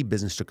B2C,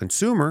 business to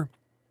consumer,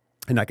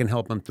 and I can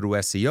help them through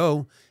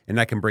SEO, and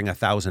I can bring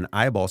 1,000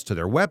 eyeballs to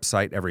their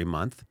website every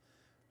month,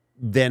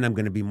 then I'm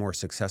going to be more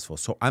successful.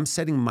 So I'm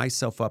setting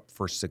myself up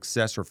for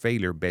success or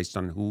failure based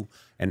on who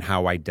and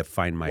how I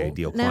define my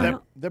ideal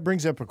client. That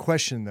brings up a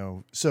question,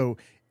 though. So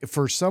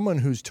for someone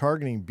who's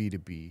targeting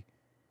B2B,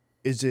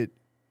 is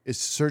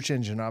search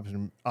engine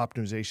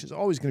optimization is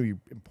always going to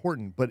be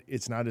important, but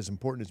it's not as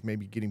important as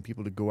maybe getting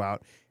people to go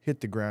out,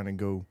 hit the ground, and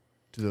go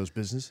to those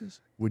businesses?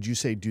 Would you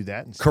say do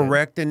that instead?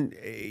 Correct, and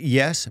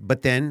yes,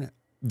 but then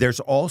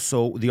there's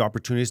also the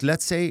opportunities.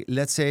 Let's say,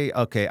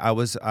 okay, I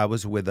was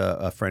with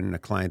a friend and a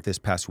client this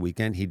past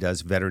weekend. He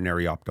does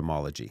veterinary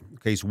ophthalmology.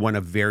 Okay, he's one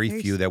of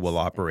very few that will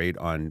operate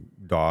on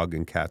dog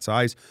and cat's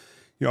eyes.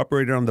 He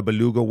operated on the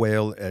beluga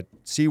whale at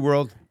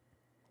SeaWorld.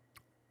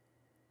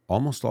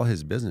 Almost all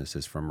his business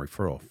is from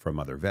referral from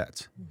other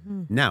vets.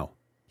 Mm-hmm. Now,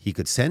 he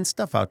could send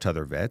stuff out to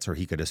other vets, or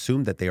he could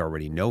assume that they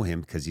already know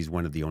him because he's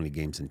one of the only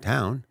games in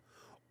town,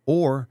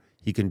 or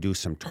he can do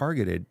some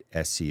targeted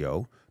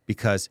SEO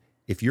because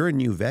if you're a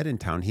new vet in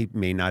town, he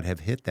may not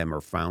have hit them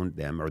or found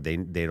them, or they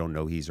don't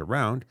know he's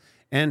around.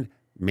 And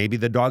maybe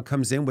the dog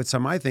comes in with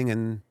some eye thing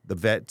and the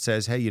vet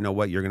says, hey, you know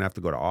what? You're going to have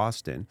to go to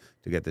Austin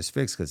to get this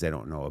fixed because they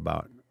don't know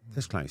about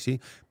this client. See?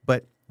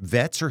 But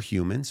vets are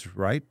humans,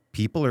 right?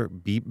 People are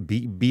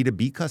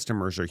B2B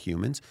customers are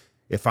humans.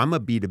 If I'm a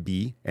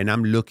B2B and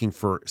I'm looking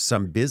for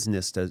some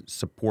business to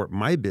support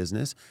my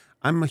business,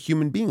 I'm a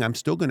human being. I'm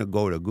still going to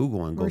go to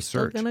Google and go search.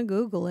 We're still going to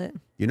Google it.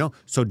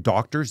 So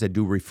doctors that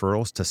do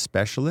referrals to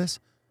specialists,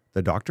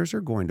 the doctors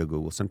are going to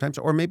Google sometimes,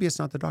 or maybe it's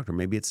not the doctor,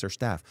 maybe it's their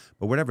staff,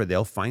 but whatever,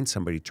 they'll find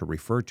somebody to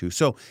refer to.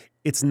 So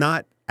it's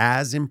not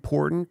as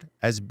important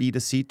as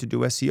B2C to do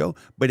SEO,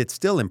 but it's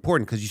still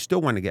important because you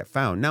still want to get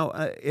found. Now,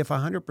 if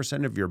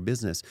 100% of your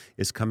business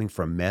is coming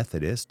from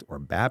Methodist or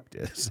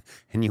Baptist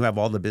and you have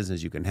all the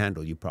business you can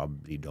handle, you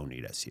probably don't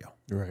need SEO.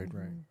 Right.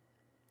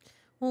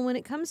 Well, when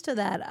it comes to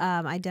that,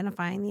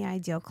 identifying the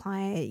ideal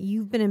client,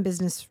 you've been in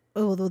business,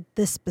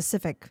 this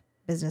specific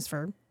business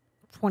for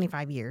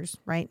 25 years,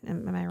 right?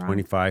 Am I wrong?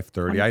 25,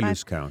 30. 25? I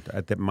lose count.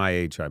 At my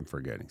age, I'm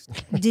forgetting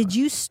stuff. Did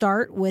you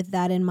start with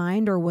that in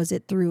mind, or was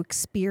it through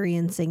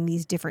experiencing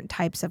these different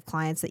types of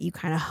clients that you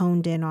kind of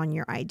honed in on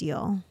your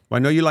ideal? Well, I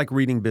know you like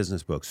reading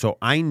business books, so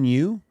I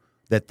knew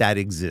that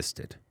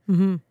existed.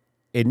 Mm-hmm.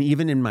 And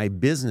even in my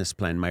business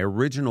plan, my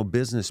original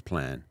business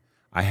plan,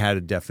 I had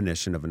a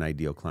definition of an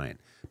ideal client.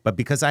 But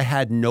because I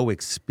had no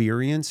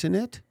experience in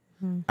it,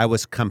 I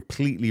was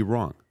completely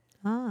wrong.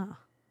 Ah,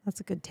 that's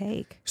a good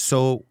take.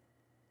 So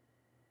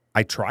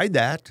I tried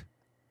that.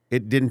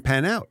 It didn't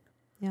pan out.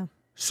 Yeah.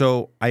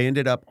 So I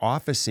ended up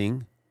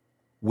officing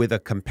with a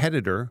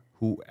competitor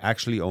who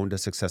actually owned a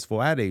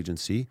successful ad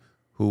agency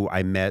who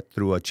I met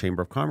through a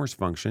Chamber of Commerce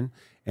function.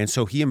 And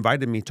so he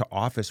invited me to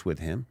office with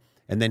him,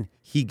 and then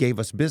he gave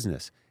us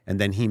business, and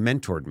then he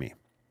mentored me.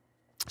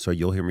 So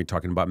you'll hear me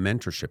talking about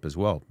mentorship as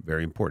well.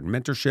 Very important.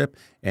 Mentorship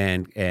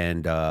and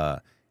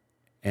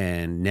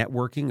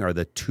networking are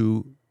the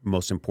two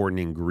most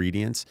important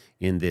ingredients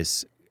in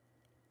this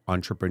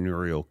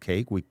entrepreneurial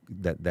cake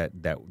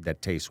that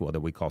tastes well, that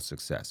we call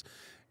success.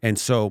 And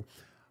so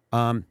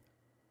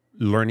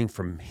learning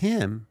from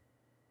him,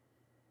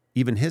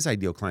 even his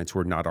ideal clients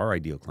were not our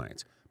ideal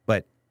clients,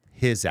 but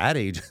his ad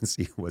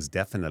agency was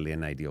definitely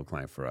an ideal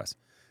client for us,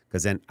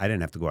 because then I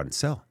didn't have to go out and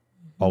sell.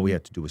 All we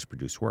had to do was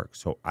produce work.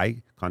 So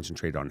I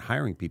concentrated on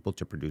hiring people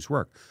to produce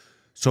work.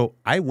 So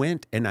I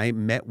went and I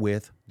met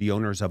with the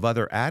owners of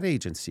other ad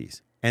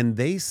agencies, and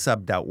they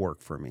subbed out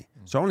work for me.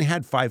 So I only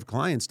had 5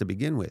 clients to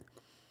begin with.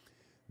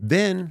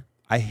 Then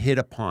I hit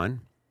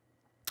upon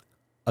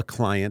a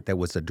client that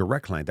was a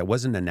direct client, that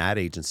wasn't an ad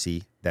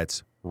agency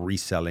that's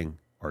reselling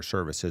our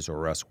services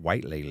or us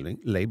white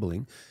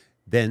labeling.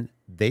 Then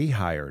they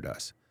hired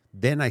us.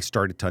 Then I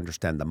started to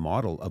understand the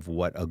model of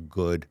what a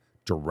good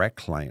direct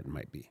client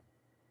might be.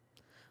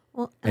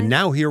 Well, and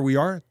now here we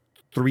are,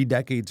 3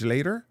 decades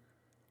later,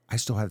 I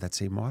still have that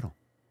same model.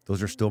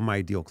 Those are still my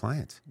ideal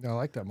clients. I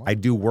like that model. I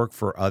do work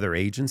for other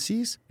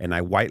agencies, and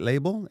I white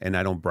label, and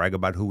I don't brag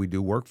about who we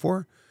do work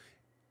for.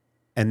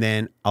 And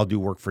then I'll do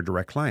work for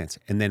direct clients,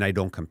 and then I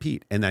don't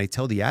compete. And I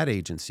tell the ad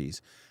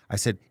agencies, I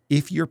said,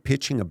 if you're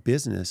pitching a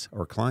business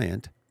or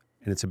client,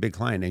 and it's a big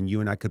client, and you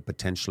and I could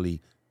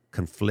potentially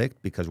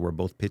conflict because we're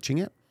both pitching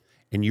it,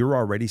 and you're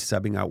already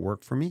subbing out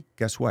work for me,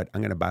 guess what?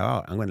 I'm going to bow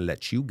out. I'm going to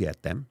let you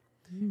get them,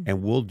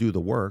 and we'll do the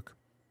work.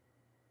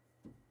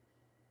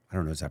 I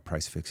don't know. Is that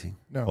price fixing?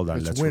 No, Hold on.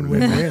 it's Let's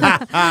win-win-win.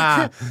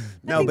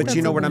 No, but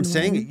you know what I'm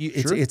saying? win-win.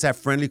 It's that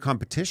friendly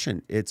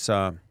competition. It's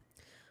well,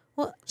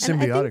 and I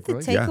symbiotic,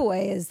 think the right?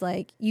 takeaway is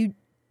like you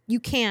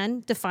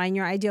can define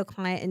your ideal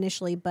client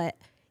initially, but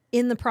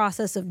in the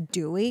process of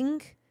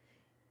doing,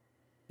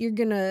 you're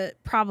going to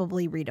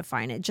probably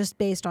redefine it just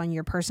based on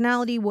your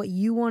personality, what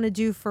you want to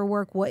do for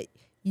work, what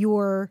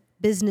your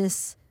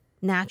business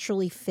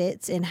naturally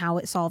fits in, how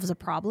it solves a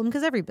problem,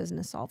 because every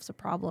business solves a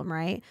problem,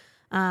 right?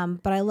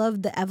 But I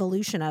love the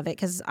evolution of it,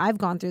 because I've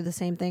gone through the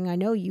same thing. I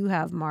know you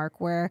have,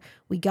 Mark, where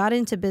we got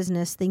into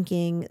business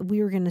thinking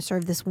we were going to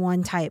serve this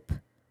one type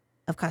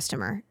of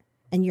customer,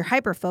 and you're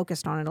hyper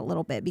focused on it a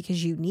little bit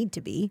because you need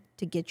to be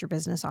to get your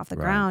business off the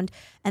ground.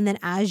 And then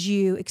as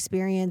you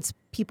experience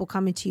people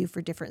coming to you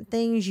for different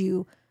things,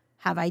 you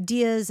have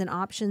ideas and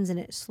options, and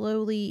it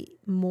slowly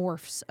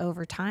morphs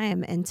over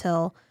time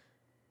until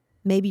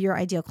maybe your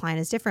ideal client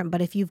is different.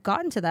 But if you've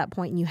gotten to that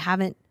point and you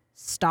haven't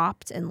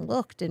stopped and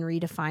looked and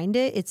redefined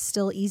it, it's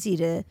still easy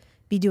to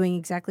be doing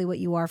exactly what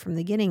you are from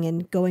the beginning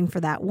and going for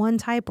that one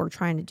type, or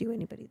trying to do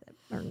anybody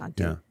that, or not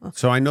do. Yeah.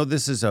 So I know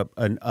this is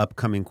an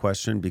upcoming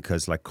question,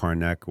 because like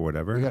Karnak or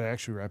whatever. We got to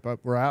actually wrap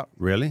up. We're out.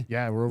 Really?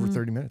 Yeah, we're over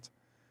 30 minutes.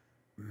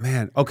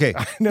 Man. Okay.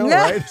 No,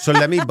 right? So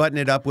let me button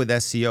it up with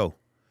SEO.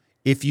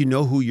 If you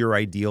know who your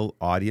ideal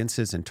audience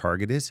is and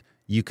target is,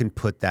 you can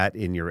put that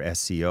in your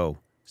SEO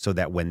so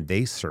that when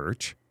they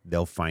search,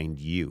 they'll find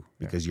you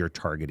because you're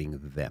targeting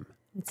them.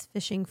 It's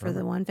fishing for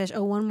the one fish.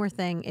 Oh, one more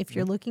thing. If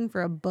you're looking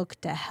for a book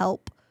to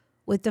help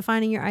with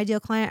defining your ideal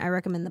client, I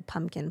recommend The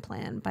Pumpkin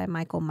Plan by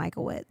Michael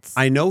Michaelwitz.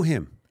 I know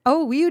him.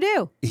 Oh, you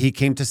do? He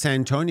came to San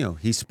Antonio.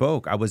 He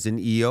spoke. I was in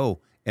EO,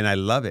 and I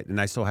love it.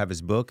 And I still have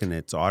his book, and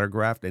it's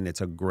autographed, and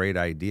it's a great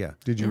idea.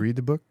 Did you read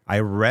the book? I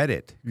read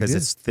it because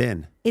it's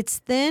thin. It's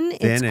thin,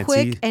 it's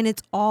quick, and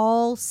it's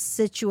all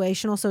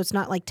situational. So it's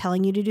not like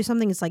telling you to do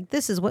something. It's like,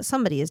 this is what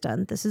somebody has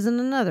done. This isn't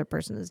another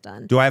person has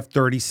done. Do I have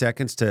 30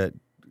 seconds to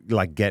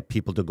like get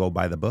people to go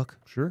buy the book?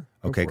 Sure.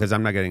 Okay, because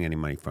I'm not getting any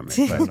money from it.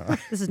 But.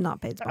 This is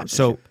not paid sponsorship.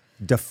 So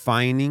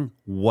defining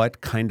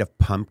what kind of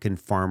pumpkin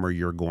farmer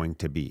you're going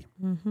to be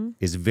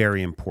is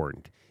very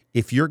important.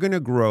 If you're going to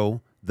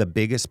grow the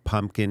biggest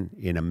pumpkin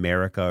in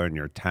America or in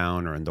your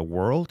town or in the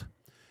world,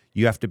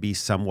 you have to be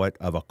somewhat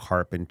of a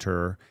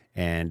carpenter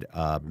and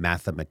a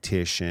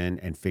mathematician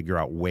and figure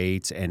out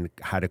weights and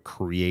how to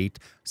create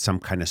some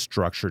kind of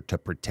structure to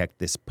protect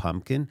this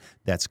pumpkin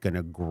that's going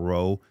to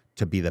grow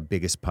to be the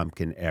biggest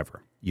pumpkin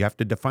ever. You have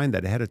to define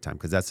that ahead of time,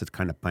 because that's the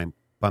kind of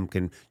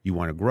pumpkin you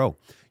want to grow.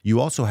 You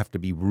also have to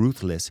be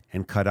ruthless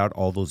and cut out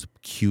all those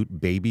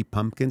cute baby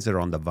pumpkins that are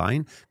on the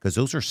vine, because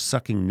those are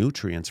sucking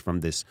nutrients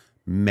from this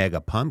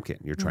mega pumpkin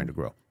you're trying to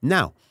grow.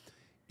 Now,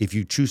 if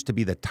you choose to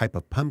be the type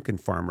of pumpkin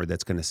farmer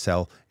that's going to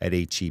sell at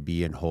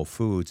H-E-B and Whole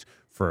Foods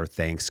for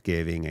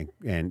Thanksgiving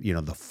and you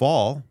know the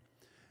fall,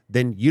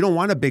 then you don't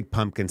want a big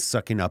pumpkin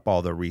sucking up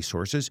all the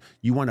resources.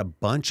 You want a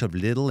bunch of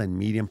little and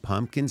medium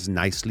pumpkins,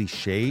 nicely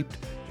shaped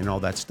and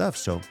all that stuff.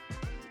 So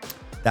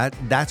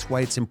that's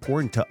why it's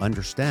important to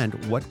understand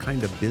what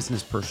kind of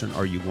business person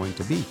are you going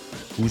to be?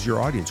 Who's your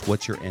audience?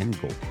 What's your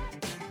end goal?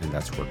 And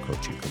that's where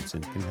coaching comes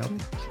in, can help.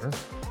 Sure.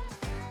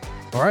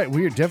 All right,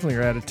 we are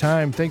definitely out of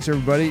time. Thanks,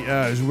 everybody.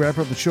 As we wrap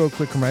up the show, a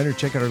quick reminder,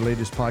 check out our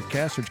latest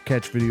podcast or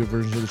catch video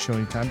versions of the show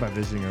anytime by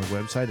visiting our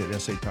website at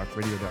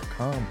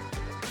satalkradio.com.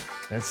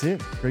 That's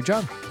it. Great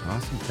job.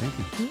 Awesome.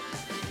 Thank you.